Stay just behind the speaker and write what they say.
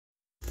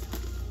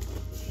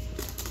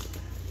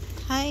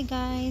Hi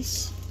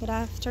guys, good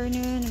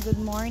afternoon, good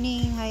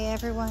morning, hi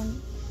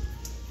everyone.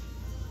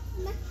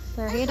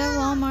 We're here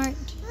at Walmart.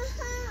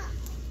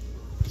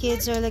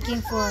 Kids are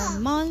looking for a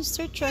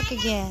monster truck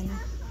again.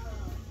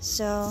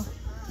 So,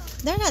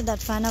 they're not that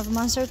fan of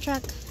monster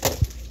truck.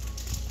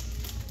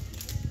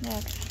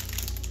 But,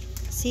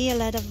 see a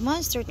lot of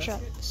monster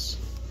trucks.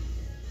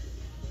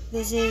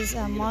 This is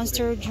a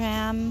Monster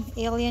Jam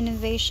Alien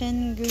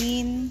Invasion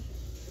green.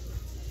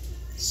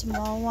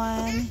 Small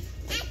one.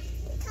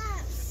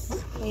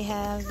 We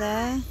have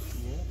the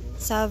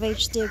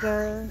Salvage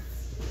Digger.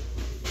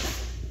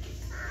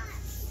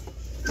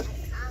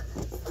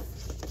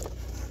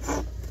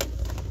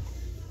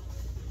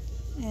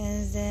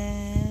 And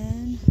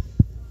then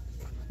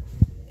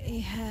we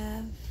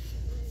have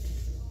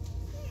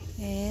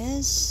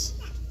is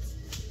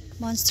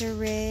Monster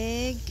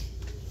Rig,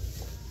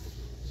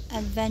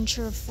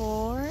 Adventure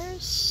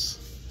Force,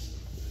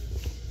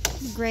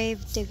 Grave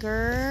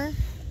Digger,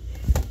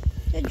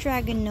 the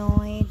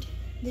Dragonoid,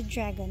 the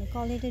dragon.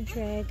 Call it a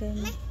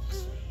dragon.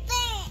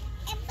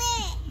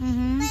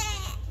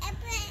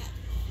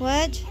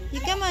 What?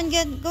 You come on,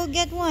 go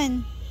get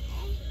one.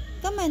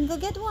 Come on, go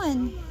get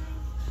one.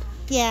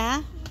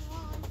 Yeah.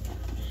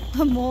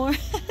 One more.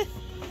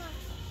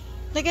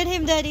 Look at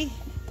him, Daddy.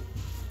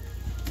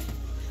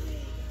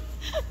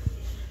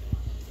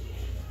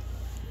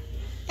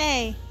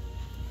 Hey,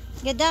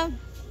 get down.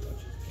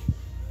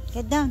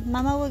 Get down.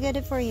 Mama will get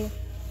it for you.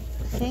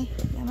 Okay?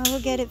 Mama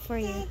will get it for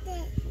you.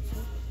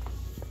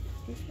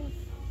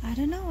 I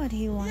don't know what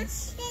he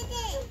wants.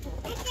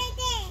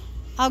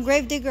 Oh,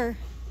 Grave Digger.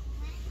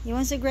 He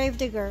wants a Grave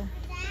Digger.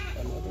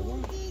 Another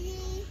one.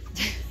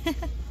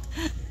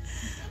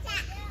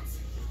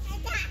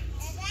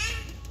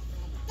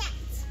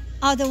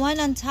 Oh, the one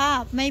on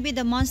top. Maybe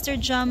the Monster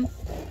Jump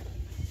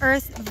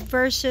Earth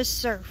versus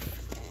Surf.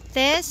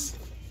 This?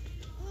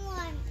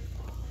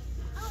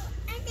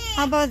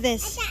 How about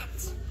this?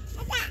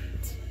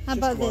 How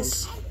about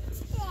this?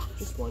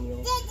 Just one,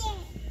 y'all.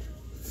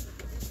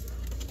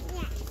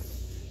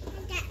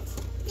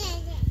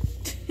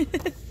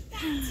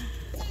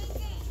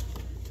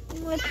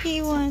 What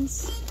he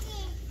wants.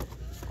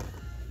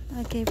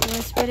 Okay, but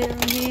let's put it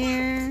over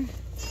here.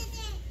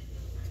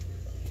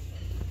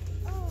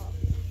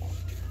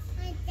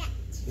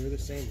 They're the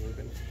same,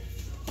 Ruben.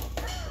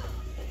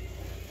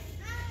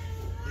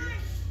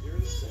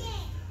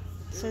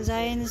 So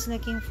Zion is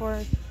looking for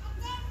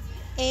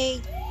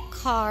a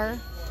car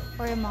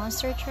or a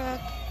monster truck,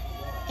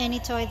 any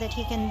toy that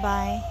he can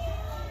buy.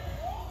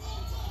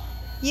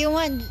 You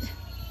want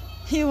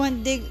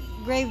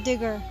Grave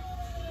Digger.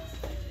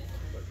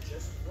 But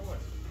just one.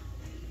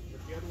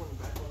 Put the other one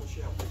back on the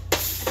shelf.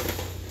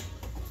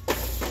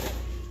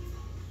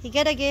 You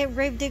gotta get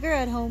Grave Digger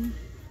at home.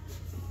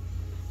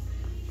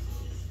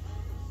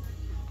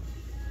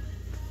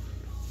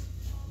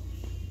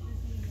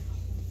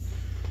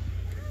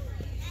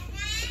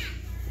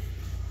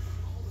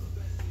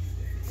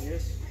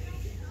 Yes.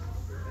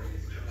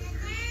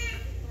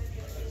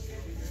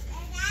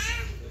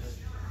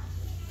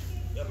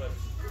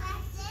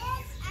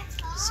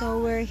 So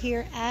we're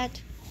here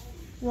at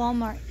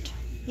Walmart.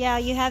 Yeah,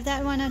 you have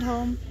that one at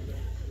home.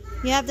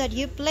 You have that.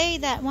 You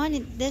played that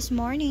one this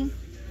morning.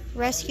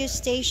 Rescue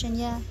Station,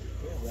 yeah.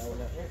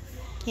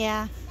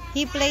 Yeah,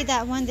 he played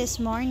that one this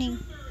morning.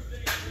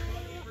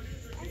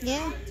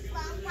 Yeah.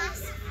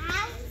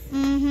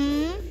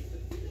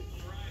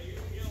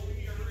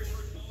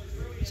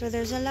 So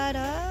there's a lot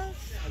of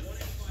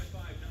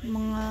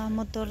mga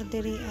motor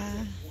diri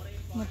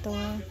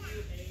motor.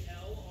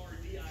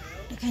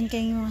 Daghan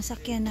kay mga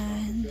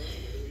sakyanan.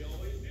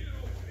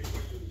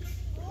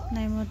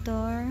 Na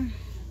motor.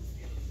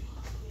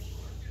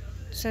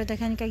 So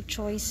daghan kay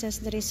choices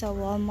diri sa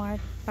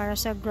Walmart para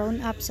sa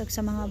grown-ups ug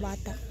sa mga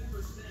bata.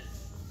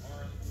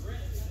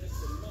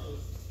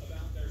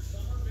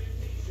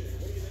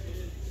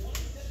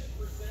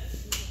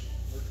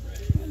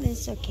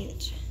 This is so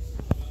cute.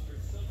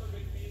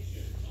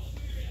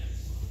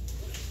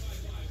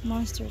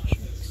 Monster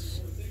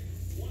trucks.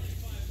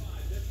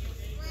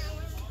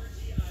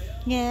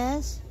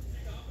 Yes.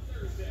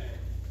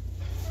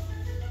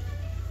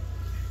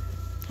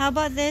 How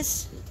about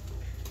this?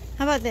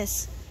 How about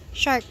this?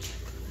 Shark.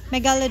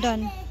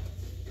 Megalodon.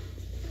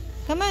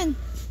 Come on.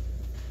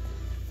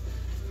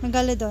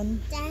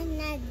 Megalodon. That's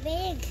not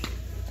big.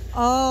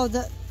 Oh,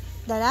 the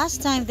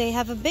last time they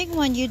have a big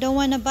one. You don't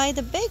want to buy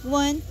the big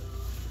one.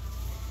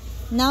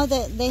 Now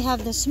that they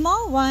have the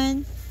small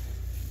one.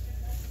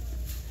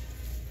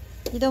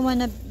 You don't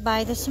want to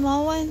buy the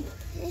small one?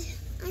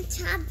 On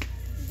top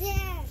there.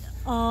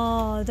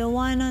 Oh, the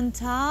one on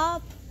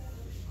top?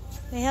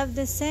 They have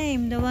the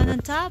same. The one on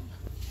top?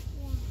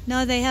 Yeah.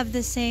 No, they have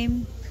the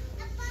same.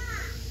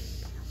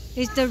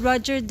 It's the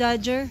Roger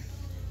Dodger.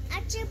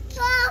 At your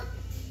pop.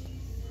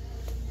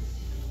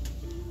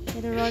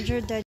 The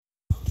Roger Dodger.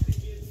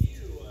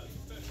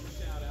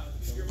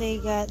 They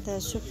got the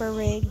Super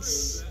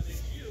Rigs.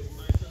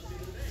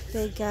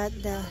 They got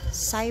the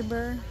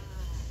Cyber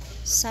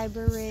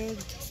Rig.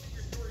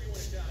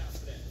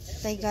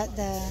 They got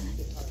the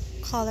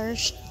color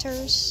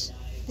shifters.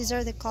 These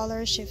are the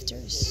color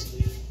shifters.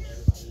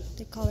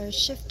 The color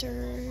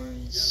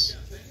shifters.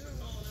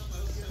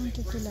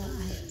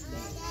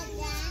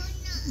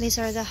 These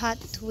are the Hot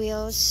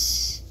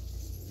Wheels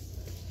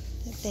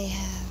that they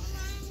have.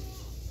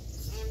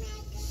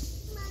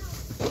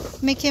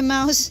 Mickey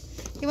Mouse.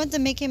 You want the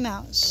Mickey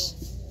Mouse?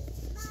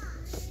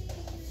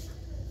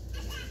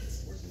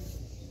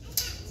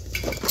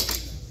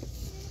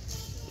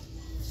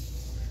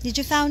 Did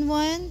you found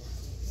one?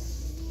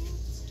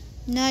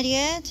 Not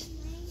yet?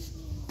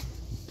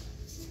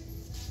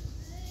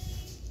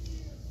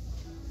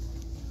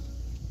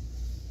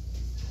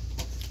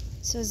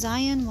 So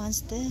Zion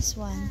wants this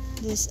one,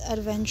 this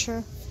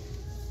adventure,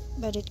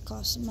 but it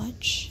costs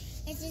much.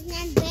 It is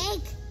not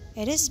big.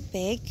 It is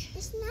big.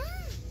 It's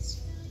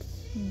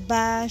not.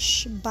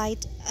 Bash,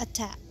 bite,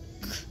 attack.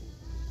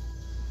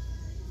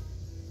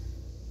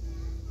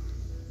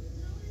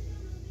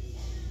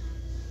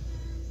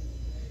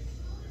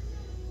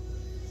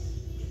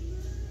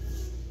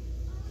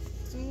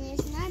 And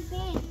it's not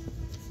big.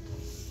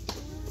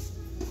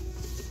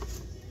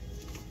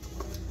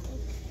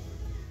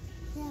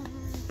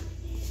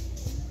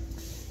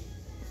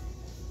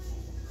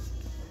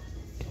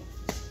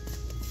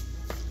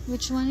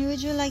 Which one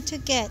would you like to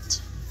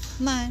get?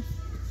 Come on.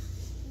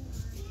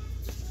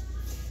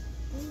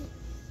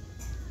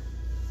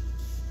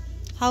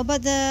 How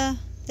about the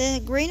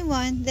green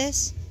one?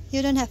 This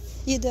you don't have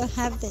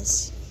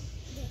this.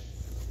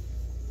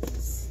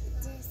 This.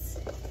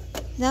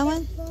 That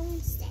one?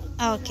 Bone steak.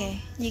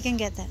 Okay, you can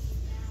get that.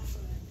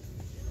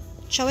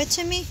 Show it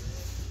to me.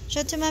 Show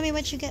it to mommy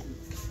what you get.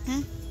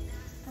 Huh?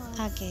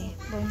 Okay,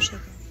 bone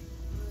shaker.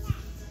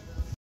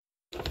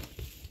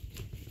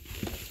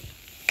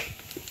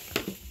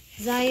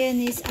 Zion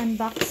is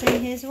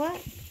unboxing his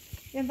what?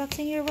 You're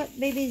unboxing your what,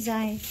 baby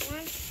Zion?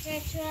 Monster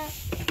truck.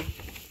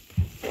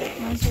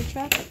 Monster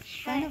truck? What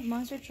kind of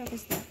monster truck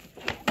is that?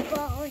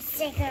 Bone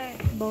sticker.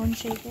 Bone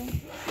shaker?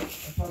 I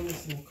found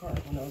this in the car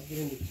when I was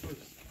getting the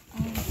toys.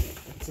 Oh,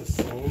 It's the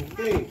same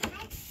thing.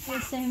 the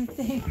same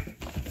thing.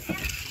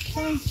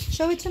 Come on,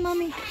 show it to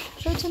mommy.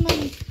 Show it to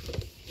mommy.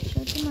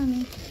 Show it to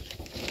mommy.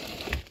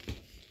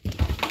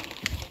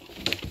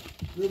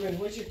 Ruben,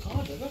 where's your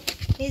car, Dada?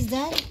 Is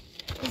that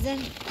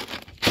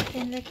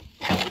in the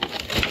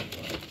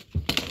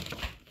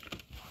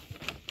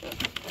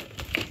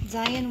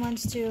Zion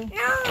wants to.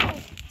 No.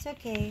 It's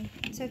okay.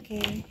 It's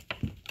okay.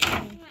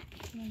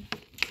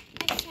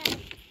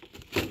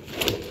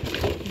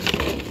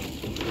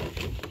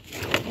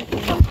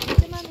 Show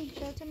to mommy.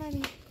 Show to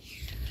mommy.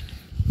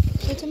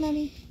 Show to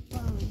mommy.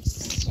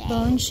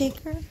 Bone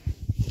shaker.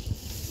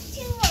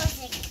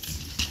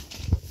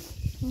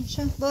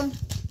 Show bone,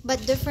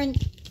 but different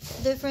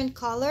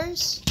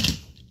colors.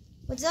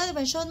 What's that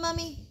one? Show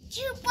mommy.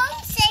 2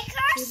 bone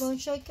shakers. 2 bone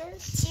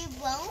shakers. 2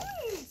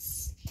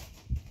 bones.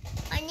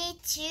 I need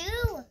 2.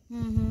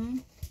 Mm-hmm.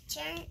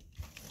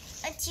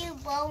 2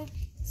 bone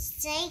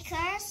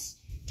shakers.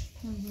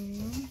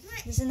 Mm-hmm.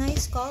 It's a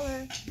nice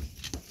color.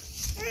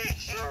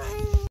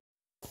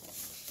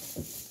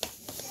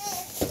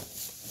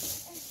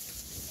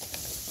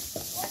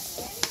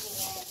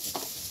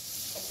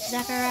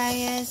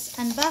 Zacharias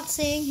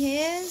unboxing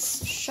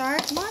his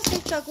Shark Monster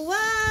Truck.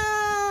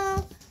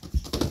 Wow!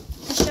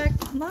 A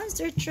Shark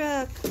Monster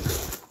Truck.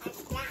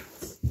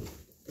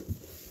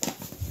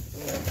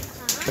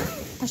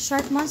 A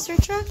Shark Monster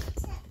Truck?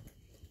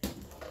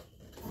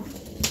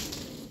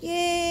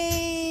 Yay!